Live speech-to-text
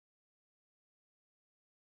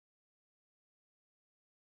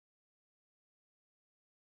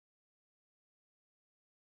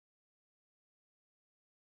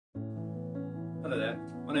Hello there,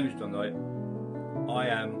 my name is John Knight. I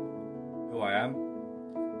am who I am.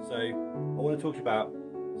 So I want to talk about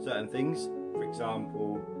certain things, for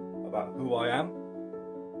example, about who I am,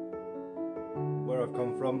 where I've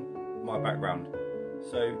come from, my background.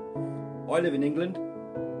 So I live in England,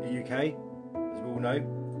 the UK, as we all know,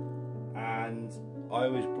 and I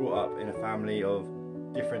was brought up in a family of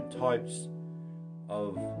different types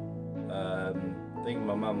of thing.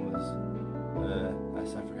 My mum was a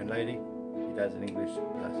South African lady, my dad's an English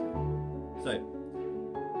person. So,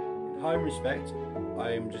 in high respect,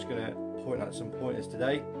 I am just going to point out some pointers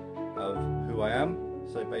today of who I am.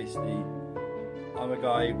 So basically, I'm a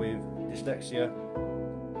guy with dyslexia,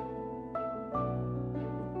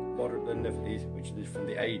 moderate learning difficulties, which is from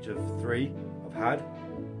the age of 3 I've had,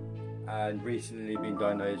 and recently been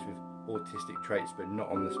diagnosed with autistic traits, but not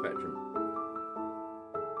on the spectrum.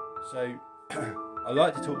 So I'd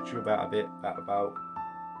like to talk to you about a bit about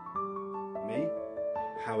me,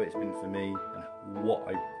 how it's been for me, and what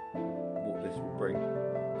this will bring.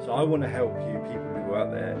 So I want to help you, people who are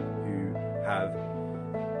out there who have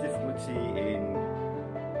difficulty in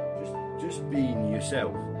just being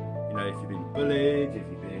yourself. You know, if you've been bullied, if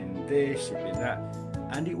you've been this, if you've been that,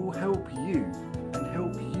 and it will help you and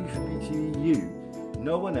help you to be you.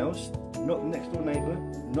 No one else, not the next door neighbour,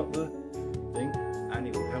 not the thing, and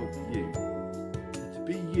it will help you. To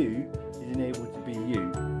be you is enabled to be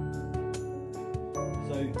you.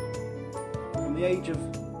 So, from the age of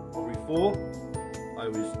probably 4, I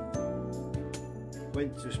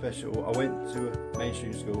went to a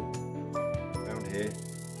mainstream school around here,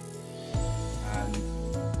 and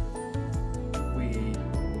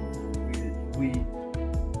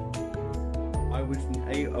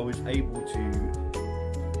I was able to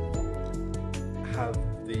have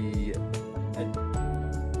the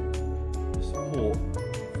support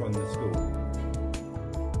from the school.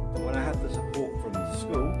 And when I had the support from the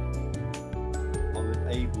school, I was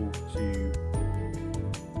able to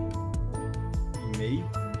be me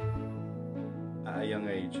at a young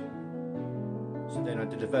age. So then I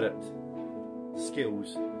developed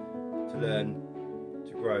skills to learn,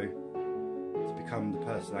 to grow, to become the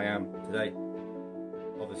person I am today.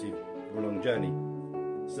 Obviously, from a long journey.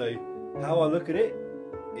 So how I look at it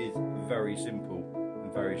is very simple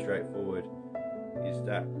and very straightforward. Is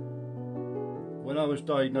that when I was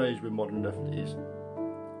diagnosed with modern difficulties,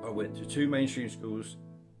 I went to 2 mainstream schools,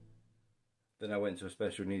 then I went to a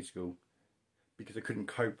special needs school because I couldn't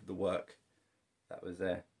cope with the work that was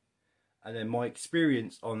there. And then my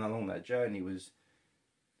experience along that journey was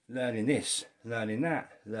learning this, learning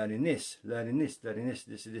that, learning this, learning this, learning this,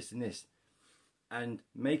 this and this, and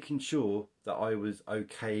making sure that I was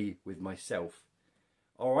okay with myself.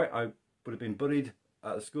 Alright, I would have been bullied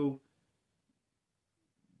at the school.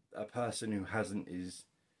 A person who hasn't is,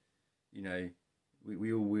 you know,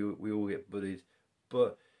 we all get bullied,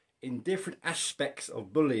 but in different aspects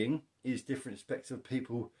of bullying is different aspects of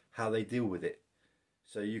people, how they deal with it.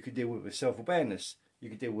 So you could deal with it with self-awareness, you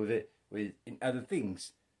could deal with it in other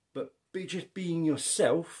things, but just being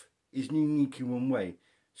yourself is unique in one way.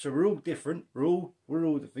 So we're all different, we're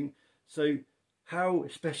all different. So how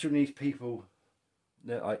special needs people,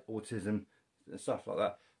 like autism and stuff like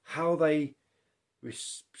that, how they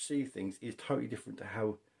receive things is totally different to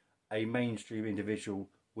how a mainstream individual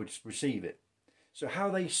would receive it. So how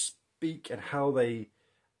they speak and how they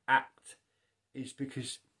act is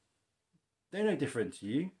because they're no different to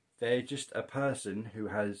you. They're just a person who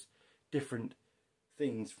has different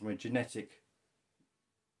things from a genetic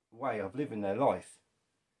way of living their life.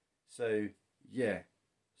 So yeah,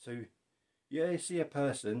 you see a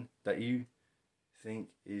person that you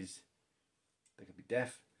think they could be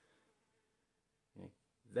deaf.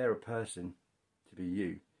 They're a person to be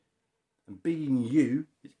you, and being you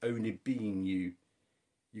is only being you.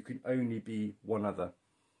 You can only be one other.